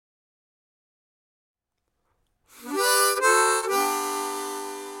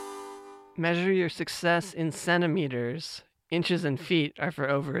Measure your success in centimeters. Inches and feet are for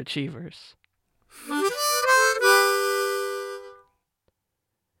overachievers.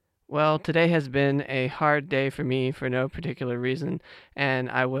 Well, today has been a hard day for me for no particular reason,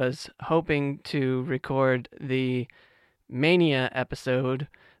 and I was hoping to record the Mania episode,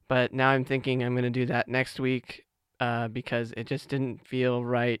 but now I'm thinking I'm going to do that next week because it just didn't feel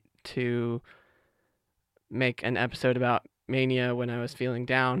right to make an episode about Mania when I was feeling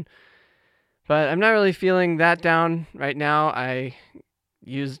down. But I'm not really feeling that down right now. I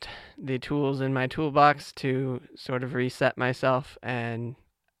used the tools in my toolbox to sort of reset myself, and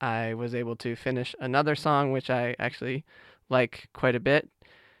I was able to finish another song, which I actually like quite a bit.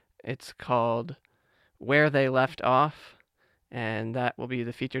 It's called Where They Left Off, and that will be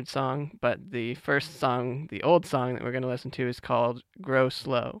the featured song. But the first song, the old song that we're going to listen to, is called Grow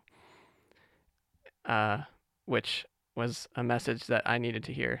Slow, which was a message that I needed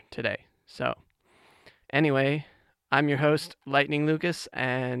to hear today. So, anyway, I'm your host, Lightning Lucas,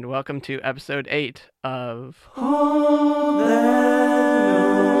 and welcome to episode 8 of Hold That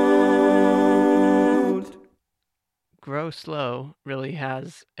Note. Grow Slow really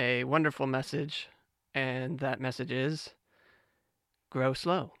has a wonderful message, and that message is grow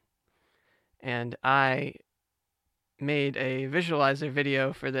slow. And I made a visualizer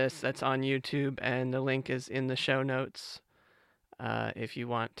video for this that's on YouTube, and the link is in the show notes if you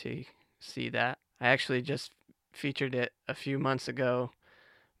want to see that. I actually just featured it a few months ago,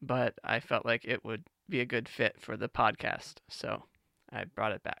 but I felt like it would be a good fit for the podcast, so I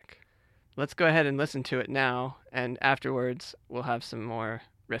brought it back. Let's go ahead and listen to it now, and afterwards we'll have some more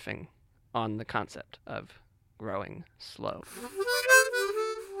riffing on the concept of growing slow.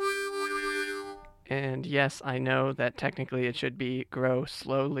 And yes, I know that technically it should be grow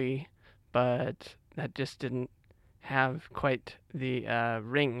slowly, but that just didn't have quite the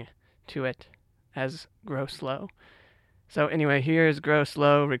ring to it as Grow Slow. So anyway, here's Grow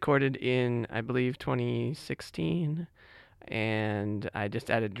Slow, recorded in, I believe, 2016, and I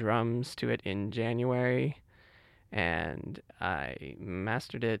just added drums to it in January, and I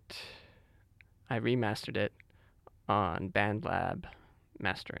remastered it on BandLab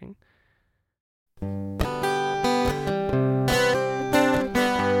mastering.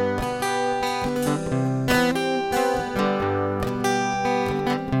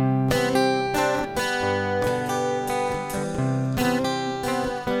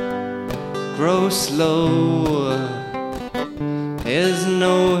 Grow slow, there's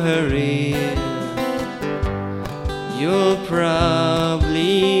no hurry. You'll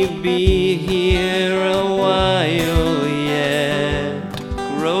probably be here a while yet.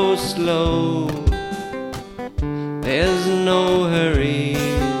 Grow slow, there's no hurry.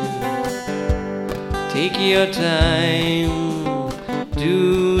 Take your time,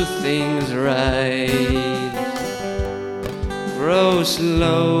 do things right. Grow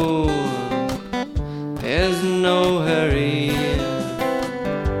slow, there's no hurry.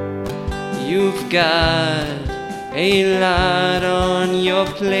 You've got a lot on your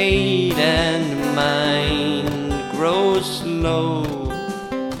plate and mind. Grow slow,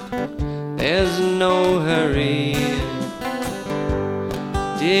 there's no hurry.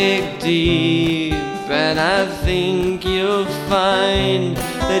 Dig deep and I think you'll find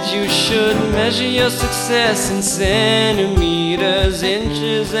that you should measure your success in centimeters.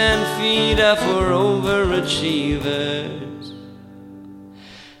 Inches and feet are for overachievers.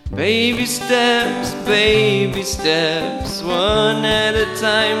 Baby steps, one at a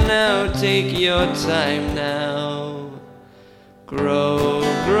time now. Take your time now. Grow,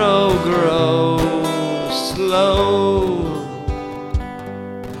 grow, grow slow.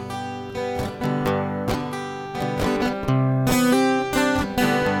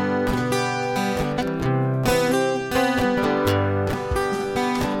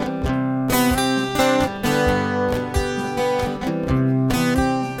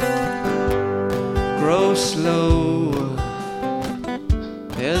 Grow slow,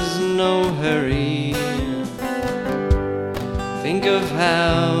 there's no hurry. Think of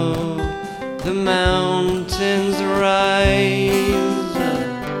how the mountains rise.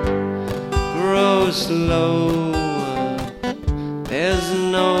 Grow slow, there's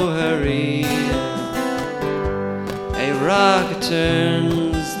no hurry. A rock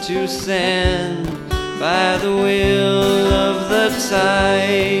turns to sand by the will of the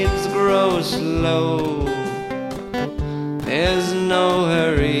tides. Grow slow, there's no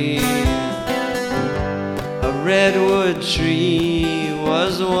hurry. A redwood tree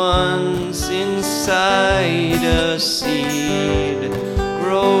was once inside a seed.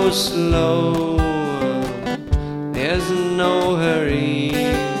 Grow slow, there's no hurry.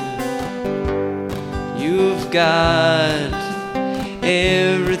 got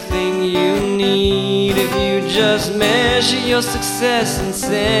everything you need if you just measure your success in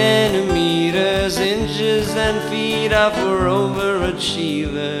centimeters, inches, and feet are for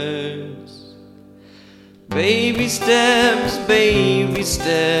overachievers. Baby steps,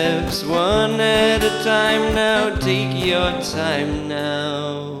 one at a time now, take your time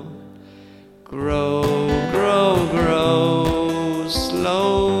now. Grow, grow, grow,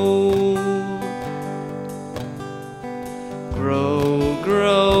 slow. Grow,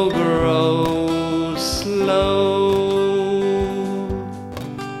 grow, grow, slow.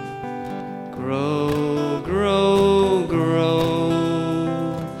 Grow, grow,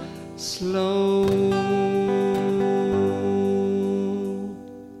 grow, slow.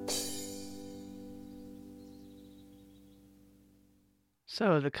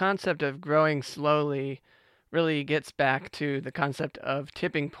 So the concept of growing slowly really gets back to the concept of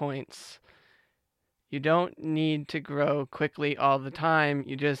tipping points. You don't need to grow quickly all the time.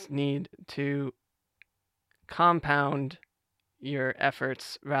 You just need to compound your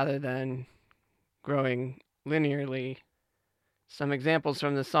efforts rather than growing linearly. Some examples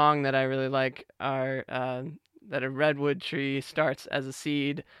from the song that I really like are that a redwood tree starts as a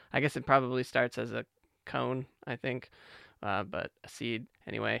seed. I guess it probably starts as a cone, I think, but a seed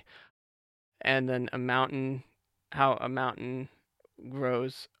anyway. And then how a mountain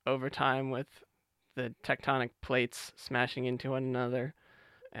grows over time with the tectonic plates smashing into one another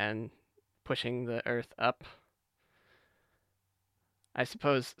and pushing the earth up. I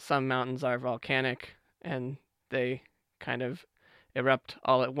suppose some mountains are volcanic and they kind of erupt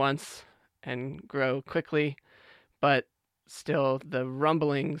all at once and grow quickly, but still the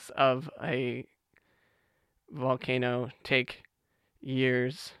rumblings of a volcano take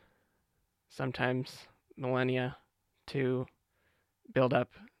years, sometimes millennia, to build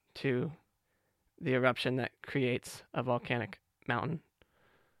up to the eruption that creates a volcanic mountain.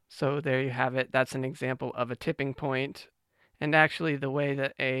 So there you have it. That's an example of a tipping point. And actually, the way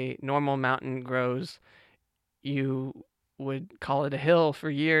that a normal mountain grows, you would call it a hill for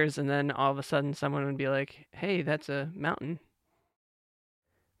years, and then all of a sudden someone would be like, hey, that's a mountain.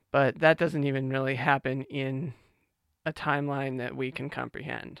 But that doesn't even really happen in a timeline that we can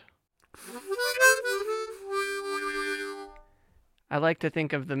comprehend. I like to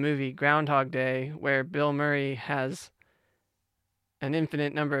think of the movie Groundhog Day, where Bill Murray has an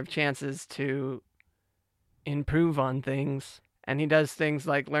infinite number of chances to improve on things, and he does things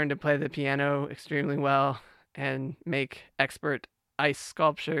like learn to play the piano extremely well and make expert ice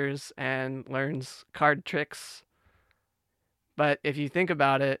sculptures and learns card tricks. But if you think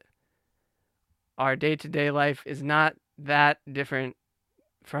about it, our day-to-day life is not that different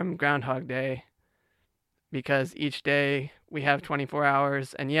from Groundhog Day, because each day we have 24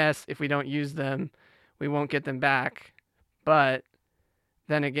 hours, and yes, if we don't use them, we won't get them back. But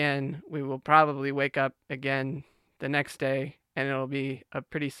then again, we will probably wake up again the next day, and it'll be a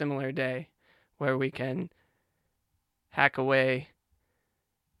pretty similar day where we can hack away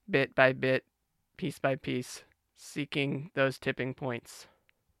bit by bit, piece by piece, seeking those tipping points.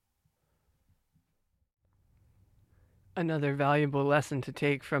 Another valuable lesson to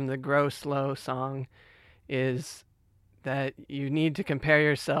take from the Grow Slow song is that you need to compare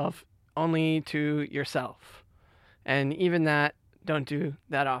yourself only to yourself. And even that, don't do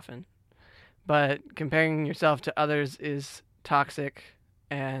that often. But comparing yourself to others is toxic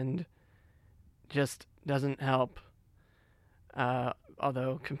and just doesn't help.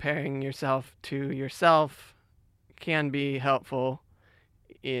 Although comparing yourself to yourself can be helpful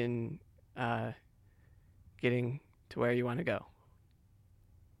in getting to where you want to go.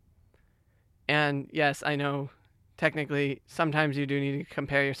 And yes, I know technically sometimes you do need to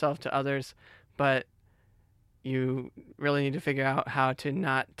compare yourself to others, but you really need to figure out how to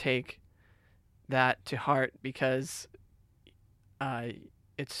not take that to heart, because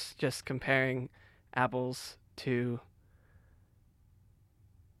it's just comparing apples to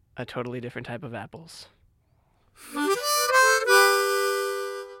a totally different type of apples.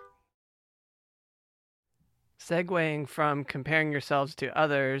 Segueing from comparing yourselves to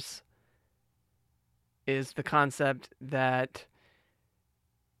others is the concept that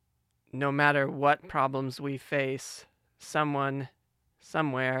no matter what problems we face, someone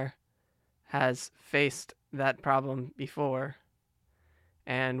somewhere has faced that problem before,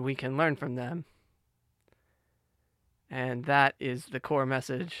 and we can learn from them. And that is the core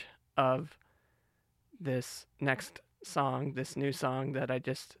message of this next song, this new song that I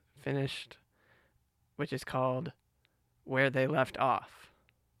just finished, which is called Where They Left Off.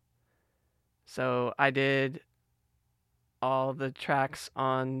 So I did all the tracks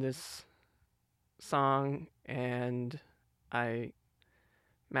on this song, and I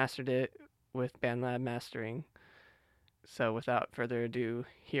mastered it with BandLab Mastering. So without further ado,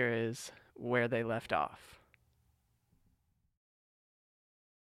 here is Where They Left Off.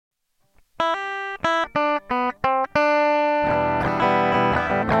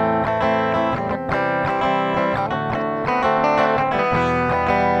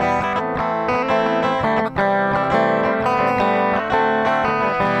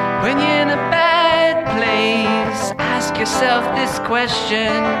 When you're in a bad place, ask yourself this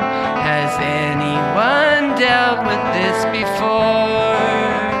question: has anyone dealt with this before?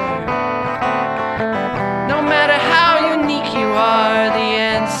 No matter how unique you are, the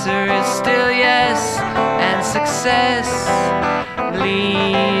answer is still yes, and success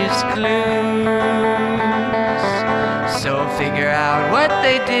leaves clues. So figure out what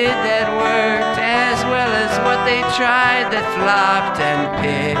they did that worked, as well as what they tried that flopped, and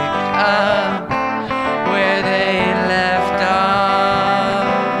pick up where they left off.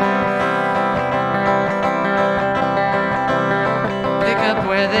 Pick up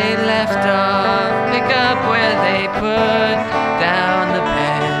where they left off. Pick up where they put down the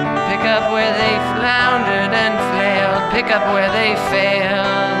pen. Pick up where they floundered and flailed. Pick up where they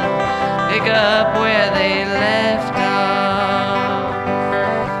failed. Pick up where they left off.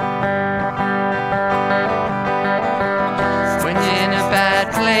 When you're in a bad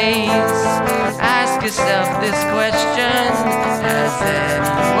place, ask yourself this question: has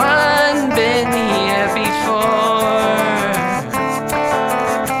anyone been here before?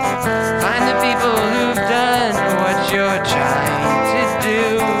 Find the people who've done what you're trying to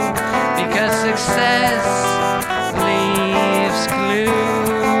do, because success leaves clues.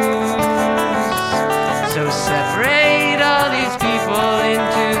 So separate all these people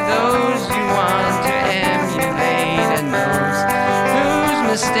into those you want to emulate, and those whose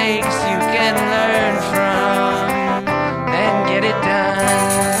mistakes you can learn from, then get it done.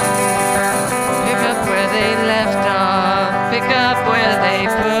 Pick up where they left off. Pick up where they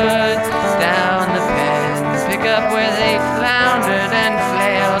put down the pen. Pick up where they floundered and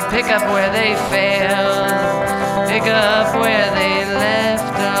flailed. Pick up where they failed. Pick up where they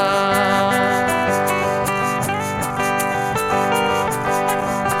left off.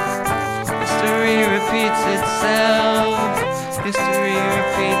 History repeats itself. History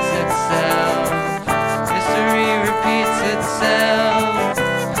repeats itself. History repeats itself.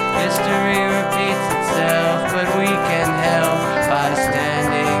 History repeats itself. But we can help by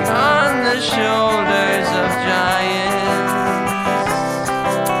standing on the shoulders of giants.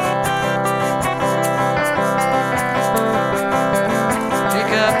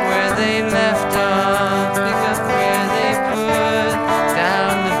 Pick up where they left off. Pick up where they put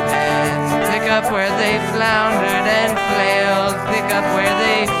down the pen. Pick up where they floundered and flailed. Pick up where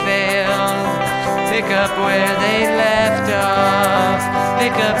they failed. Pick up where they left off.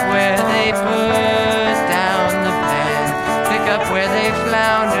 Pick up where they put down the pen. Pick up where they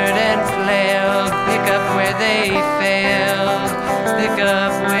floundered and flailed. Pick up where they failed. Pick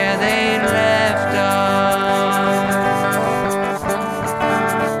up where they left off.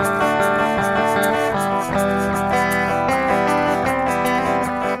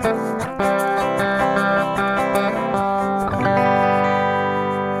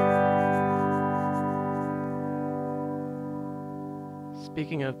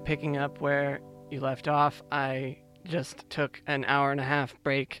 Speaking of picking up where you left off, I just took an hour and a half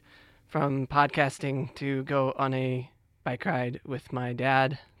break from podcasting to go on a bike ride with my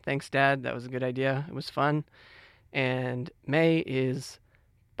dad. Thanks, Dad. That was a good idea. It was fun. And May is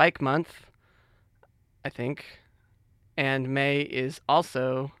Bike Month, I think. And May is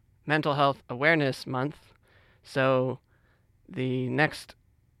also Mental Health Awareness Month. So the next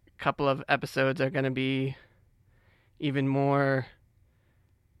couple of episodes are going to be even more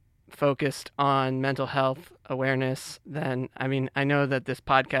focused on mental health awareness than, I know that this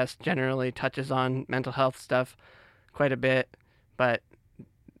podcast generally touches on mental health stuff quite a bit, but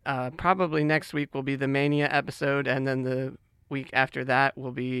probably next week will be the Mania episode, and then the week after that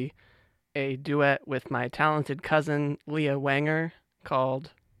will be a duet with my talented cousin Leah Wanger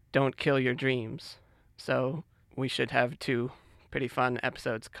called Don't Kill Your Dreams. So we should have 2 pretty fun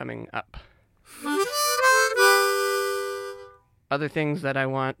episodes coming up. Other things that I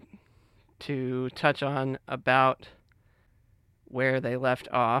want to touch on about where they left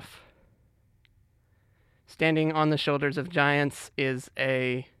off. Standing on the Shoulders of Giants is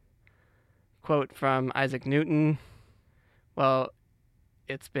a quote from Isaac Newton. Well,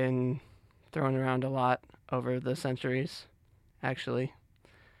 it's been thrown around a lot over the centuries, actually.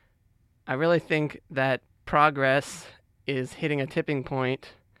 I really think that progress is hitting a tipping point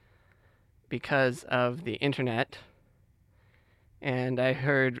because of the internet. And I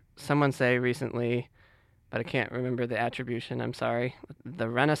heard someone say recently, but I can't remember the attribution, I'm sorry. The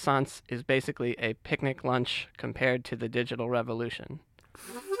Renaissance is basically a picnic lunch compared to the digital revolution.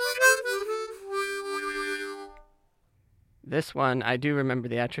 This one, I do remember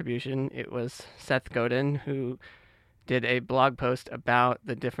the attribution. It was Seth Godin who did a blog post about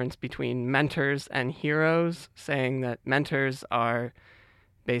the difference between mentors and heroes, saying that mentors are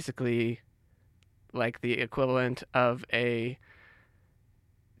basically like the equivalent of a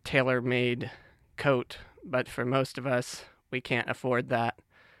tailor-made coat, but for most of us, we can't afford that,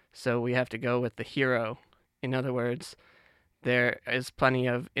 so we have to go with the hero. In other words, there is plenty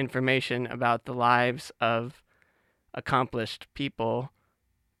of information about the lives of accomplished people,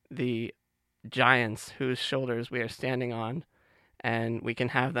 the giants whose shoulders we are standing on, and we can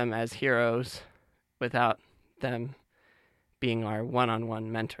have them as heroes without them being our one-on-one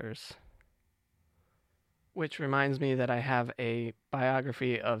mentors. Which reminds me that I have a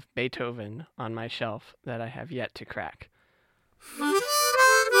biography of Beethoven on my shelf that I have yet to crack.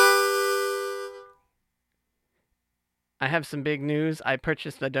 I have some big news. I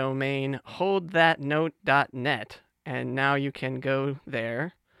purchased the domain holdthatnote.net, and now you can go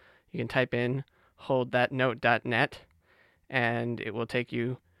there. You can type in holdthatnote.net, and it will take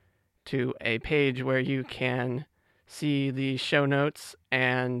you to a page where you can see the show notes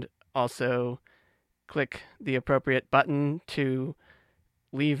and also click the appropriate button to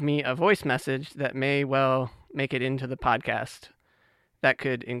leave me a voice message that may well make it into the podcast. That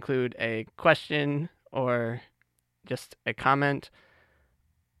could include a question or just a comment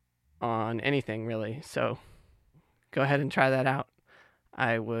on anything, really. So go ahead and try that out.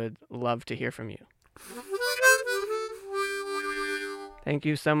 I would love to hear from you. Thank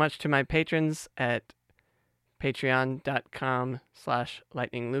you so much to my patrons at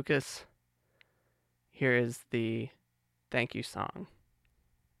patreon.com/lightninglucas. Here is the thank you song.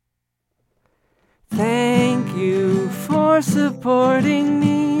 Thank you for supporting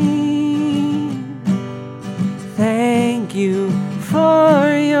me. Thank you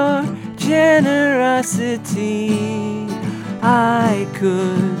for your generosity. I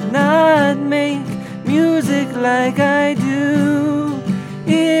could not make music like I do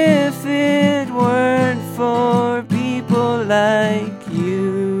if it weren't for people like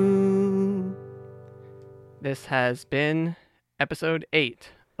you. This has been episode 8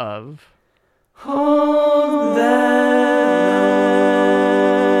 of Hold that